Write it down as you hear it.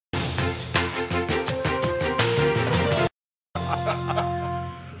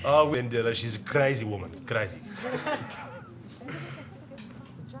Oh, Wendella, she's a crazy woman. Crazy.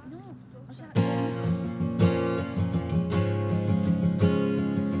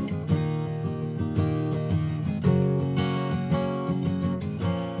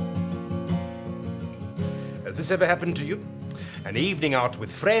 Has this ever happened to you? An evening out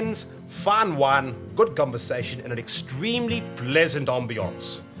with friends, fun wine, good conversation, and an extremely pleasant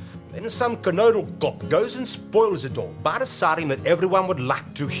ambiance. Then some canodal gop goes and spoils it all by deciding that everyone would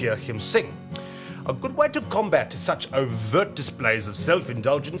like to hear him sing. A good way to combat such overt displays of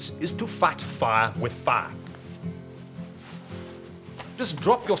self-indulgence is to fight fire with fire. Just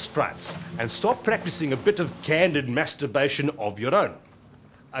drop your strides and start practicing a bit of candid masturbation of your own.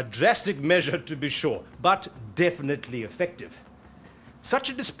 A drastic measure to be sure, but definitely effective. Such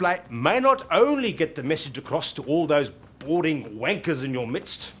a display may not only get the message across to all those boring wankers in your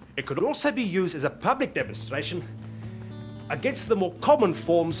midst, it could also be used as a public demonstration against the more common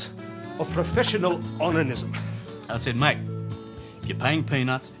forms of professional onanism. I said, mate, if you're paying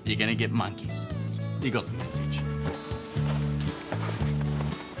peanuts, you're going to get monkeys. You got the message.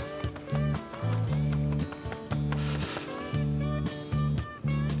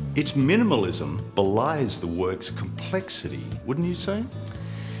 Its minimalism belies the work's complexity, wouldn't you say?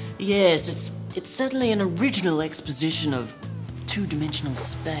 Yes, it's certainly an original exposition of two-dimensional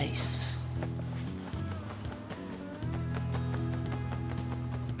space.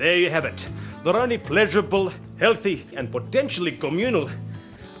 There you have it. Not only pleasurable, healthy, and potentially communal,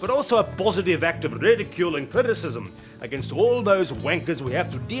 but also a positive act of ridicule and criticism against all those wankers we have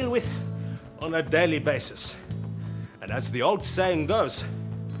to deal with on a daily basis. And as the old saying goes,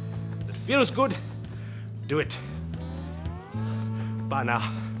 if it feels good, do it. Bye now.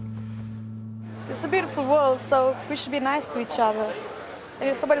 It's a beautiful world, so we should be nice to each other. And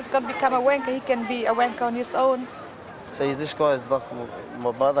if somebody's going to become a wanker, he can be a wanker on his own. See, this guy's like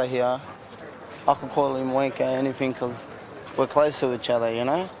my brother here. I can call him wanker anything because we're close to each other, you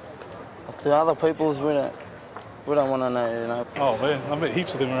know? But to other people's, we don't want to know, you know? Oh, man, I met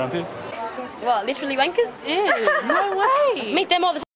heaps of them around here. What, literally wankers? Yeah, no way. Meet them all the time.